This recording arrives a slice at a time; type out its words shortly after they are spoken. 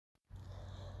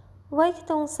វ័យខ្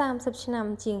ទង់30ឆ្នាំ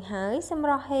ជាងហើយសម្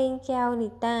រស់ហេងកែវនី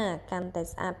តាកាន់តែ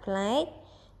ស្អាតប្លែក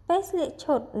ពេលស្លៀក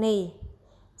ឈុតនេះ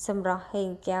សម្រស់ហេង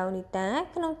កែវនីតា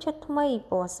ក្នុងឈុតថ្មី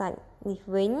ពណ៌សាច់នេះ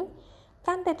វិញ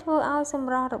កាន់តែធ្វើឲ្យស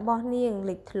ម្រស់របស់នាង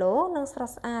លេចធ្លោនិងស្រ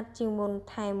ស់ស្អាតជាងមុន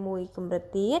ថែមមួយកម្រិត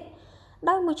ទៀត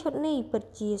ដោយមួយឈុតនេះពិត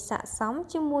ជាស័ក្តិសម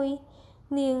ជាមួយ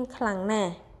នាងខ្លាំងណា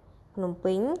ស់ភ្នំ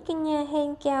ពេញកញ្ញាហេង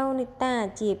កែវនីតា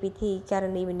ជាពិធីការ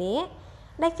នីម្នាក់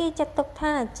ដែលគេចាត់ទុក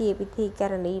ថាជាពិធីកា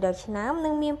រនីដ៏ឆ្នើមនិ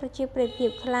ងមានប្រជាប្រិយភាព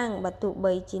ខ្លាំងបើទោះ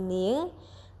បីជានាង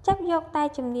ចាប់យកតែ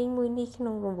ជំនាញមួយនេះក្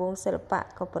នុងរង្វង់សិល្បៈ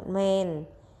ក៏ពិតមែន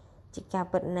ជាការ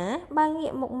ពិតណាស់បើងា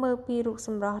កមកមើលពីរូបស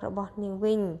ម្រស់របស់នាង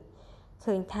វិញ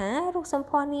ឃើញថារូបសម្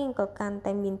ផស្សនាងក៏កាន់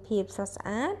តែមានភាពស្រស់ស្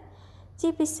អាតជា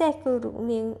ពិសេសគឺរូប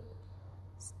នាង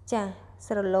ចាស់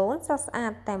ស្រឡូនស្រស់ស្អា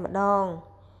តតែម្ដង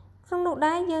ក្នុងនោះ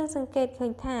ដែរយើងសង្កេតឃើ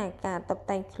ញថាការតុប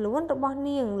តែងខ្លួនរបស់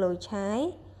នាងលយឆាយ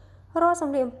រាល់ស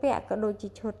ម្លៀកបំពាក់ក៏ដូចជា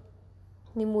ឈុត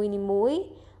នីមួយ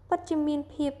ពិតជាមាន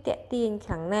ភាពទាក់ទាញខ្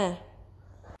លាំងណាស់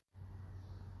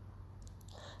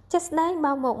ជាក់ស្ដែង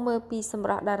បើមកមើលពីសម្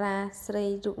រស់តារាស្រី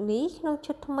រូបនេះក្នុង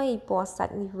ឈុតថ្មីពណ៌សា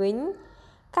ច់នេះវិញ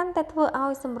កាន់តែធ្វើឲ្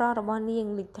យសម្រស់របស់នាង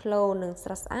លេចធ្លោនិងស្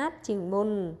រស់ស្អាតជាងមុន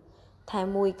ថែម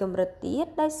មួយកម្រិតទៀត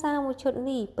ដោយសារមួយឈុត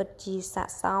នេះពិតជាស័ក្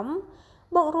តិសម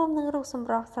បូករួមនឹងរូបសម្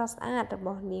រស់ស្រស់ស្អាតរប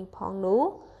ស់នាងផងនោះ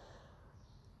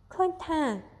ឃើញថា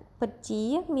ពិតជា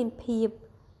មានភាព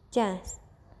ចាស់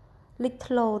លេច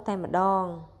ធ្លោតែម្ដង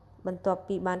បន្ទាប់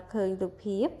ពីបានឃើញរូប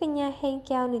ភាពកញ្ញាហេង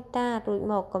កែវនីតារួច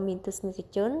មកក៏មានទស្សនិក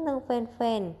ជននិងហ្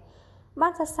វេនបា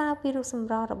នសរសើរពីរូបសម្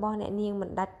រស់របស់អ្នកនាងមិន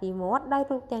ដាច់ពីមាត់ដោយ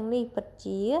រូបទាំងនេះពិត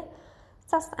ជា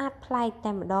ស្រស់ស្អាតប្លែក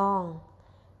តែម្ដង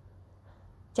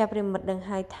ចាប់ប្រិមិត្តដឹង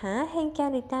ហើយថាហេងកែវ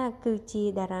នីតាគឺជា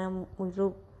តារាមួយរូ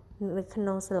បនៅក្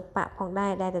នុងសិល្បៈផងដែ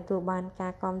រដែលទទួលបានកា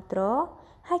រគាំទ្រ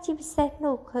ហើយជាពិសេស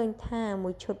នោះឃើញថាមួ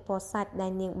យឈុតពណ៌សាច់ដែ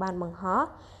លនាងបានបង្ហោះ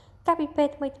កាលពីពេល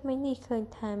ថ្មីនេះឃើញ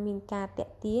ថាមានការតា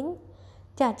ក់ទាញ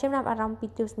ចំណាប់អារម្មណ៍ពី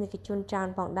ទស្សនិកជនច្រើន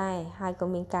ផងដែរហើយក៏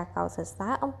មានការកោតសរសើ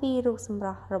រអំពីរូបសម្រ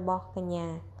ស់របស់កញ្ញា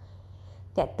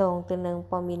តាក់ទងទៅនឹង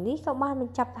ព័ត៌មាននេះក៏បានប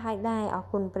ញ្ចប់ហើយដែរអរ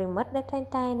គុណប្រិមិត្តដែលតែង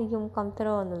តែនិយមគាំទ្រ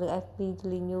នៅលើ FB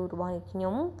Daily News របស់ខ្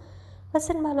ញុំបើ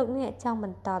សិនបើលោកអ្នកចង់ប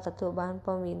ន្តទទួលបាន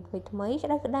ព័ត៌មានថ្មីៗក្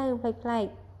តៅៗប្លែក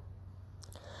ៗ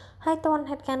ហើយតន់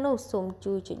ហេតុការណ៍នោះសូម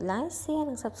ជួយចុច Like Share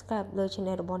និង Subscribe លើ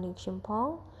Channel របស់នាងខ្ញុំផង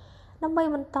ដើម្បី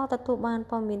បន្តទទួលបាន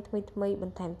ព័ត៌មានថ្មីៗប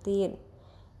ន្ថែមទៀត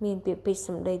មានពាក្យពេចន៍ស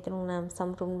ម្ដីត្រង់ណាមសំ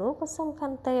រុំនោះក៏សូមខ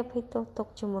ន្តីអភ័យទោសទុក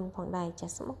ជាមុនផងដែរចាស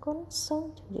សូមអរគុណសូម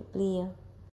ជម្រាបលា